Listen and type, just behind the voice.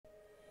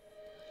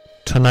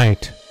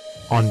Tonight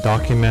on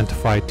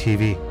Documentify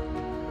TV.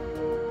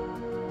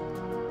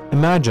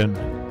 Imagine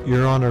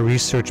you're on a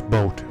research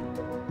boat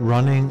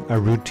running a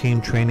routine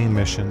training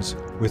missions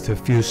with a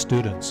few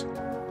students.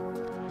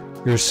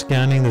 You're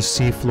scanning the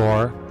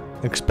seafloor,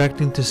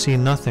 expecting to see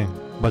nothing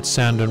but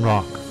sand and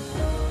rock.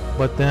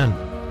 But then,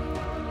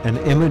 an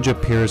image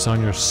appears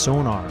on your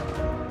sonar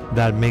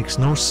that makes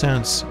no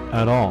sense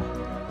at all.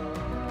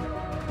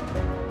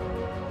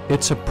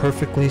 It's a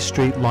perfectly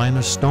straight line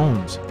of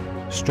stones,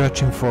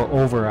 stretching for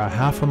over a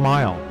half a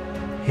mile,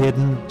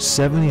 hidden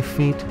 70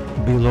 feet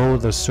below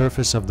the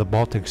surface of the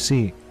Baltic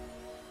Sea.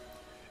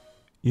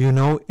 You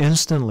know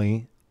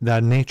instantly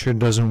that nature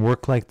doesn't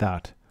work like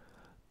that.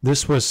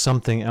 This was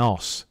something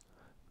else.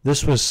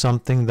 This was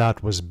something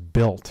that was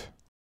built.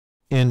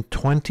 In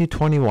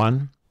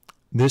 2021,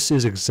 this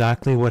is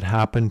exactly what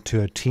happened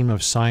to a team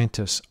of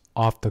scientists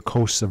off the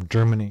coast of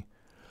Germany.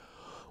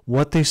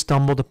 What they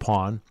stumbled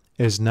upon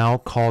is now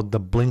called the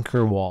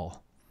Blinkerwall,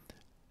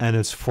 and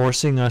it's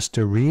forcing us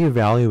to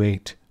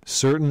reevaluate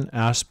certain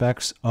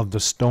aspects of the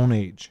Stone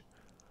Age.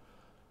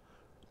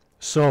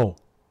 So,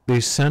 they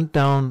sent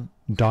down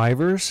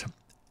divers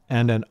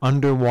and an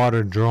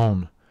underwater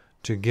drone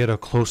to get a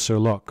closer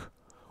look.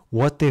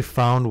 What they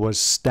found was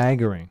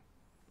staggering.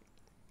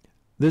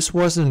 This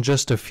wasn't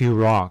just a few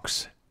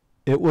rocks.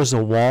 It was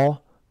a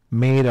wall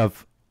made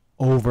of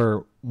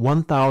over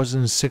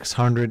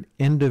 1,600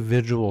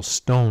 individual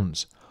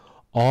stones,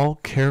 all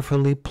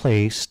carefully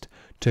placed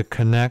to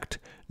connect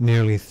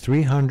nearly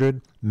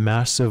 300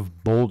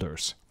 massive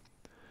boulders.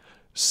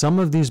 Some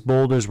of these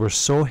boulders were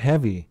so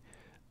heavy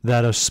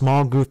that a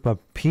small group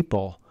of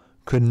people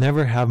could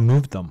never have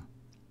moved them.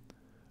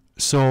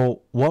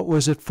 So what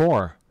was it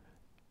for?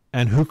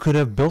 And who could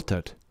have built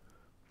it?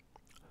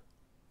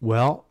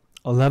 Well,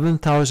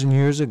 11,000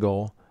 years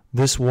ago,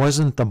 this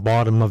wasn't the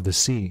bottom of the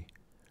sea.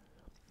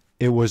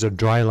 It was a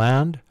dry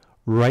land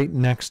right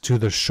next to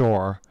the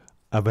shore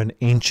of an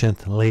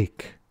ancient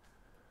lake.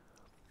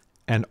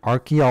 And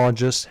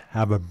archaeologists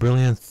have a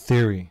brilliant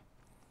theory.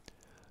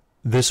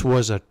 This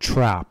was a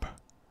trap,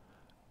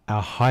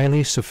 a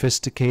highly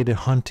sophisticated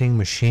hunting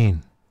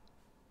machine.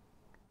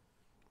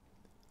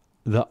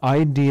 The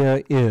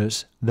idea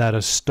is that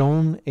a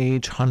Stone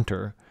Age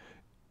hunter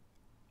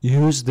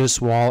used this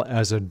wall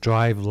as a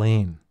drive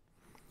lane.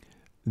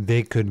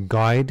 They could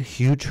guide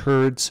huge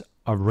herds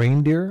of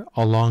reindeer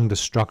along the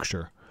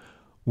structure,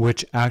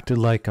 which acted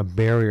like a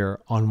barrier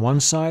on one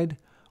side,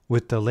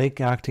 with the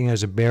lake acting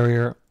as a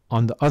barrier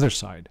on the other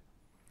side.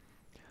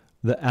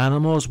 The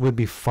animals would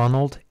be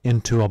funneled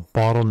into a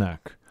bottleneck,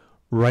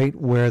 right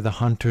where the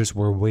hunters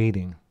were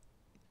waiting.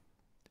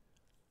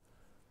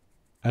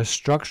 A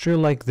structure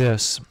like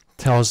this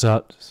tells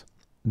us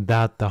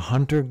that the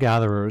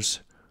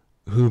hunter-gatherers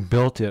who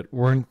built it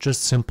weren't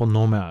just simple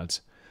nomads.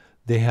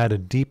 They had a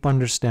deep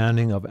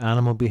understanding of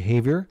animal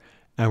behavior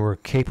and were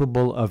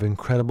capable of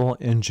incredible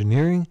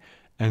engineering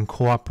and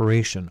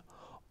cooperation,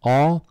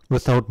 all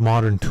without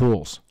modern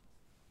tools.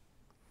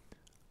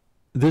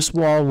 This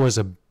wall was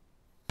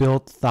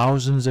built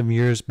thousands of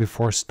years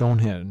before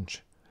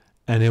Stonehenge,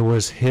 and it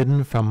was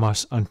hidden from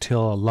us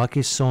until a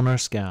lucky sonar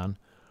scan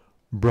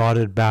brought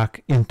it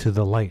back into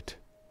the light.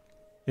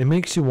 It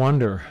makes you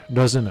wonder,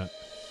 doesn't it?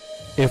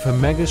 If a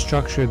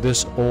megastructure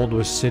this old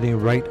was sitting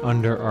right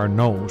under our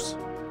nose,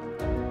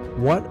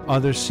 what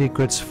other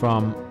secrets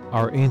from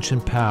our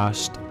ancient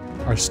past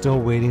are still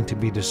waiting to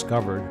be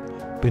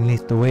discovered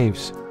beneath the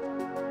waves?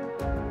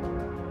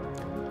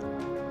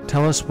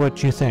 Tell us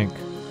what you think.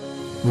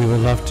 We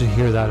would love to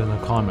hear that in the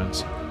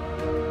comments.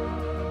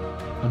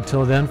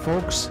 Until then,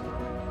 folks,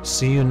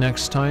 see you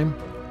next time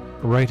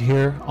right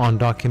here on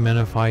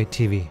Documentify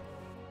TV.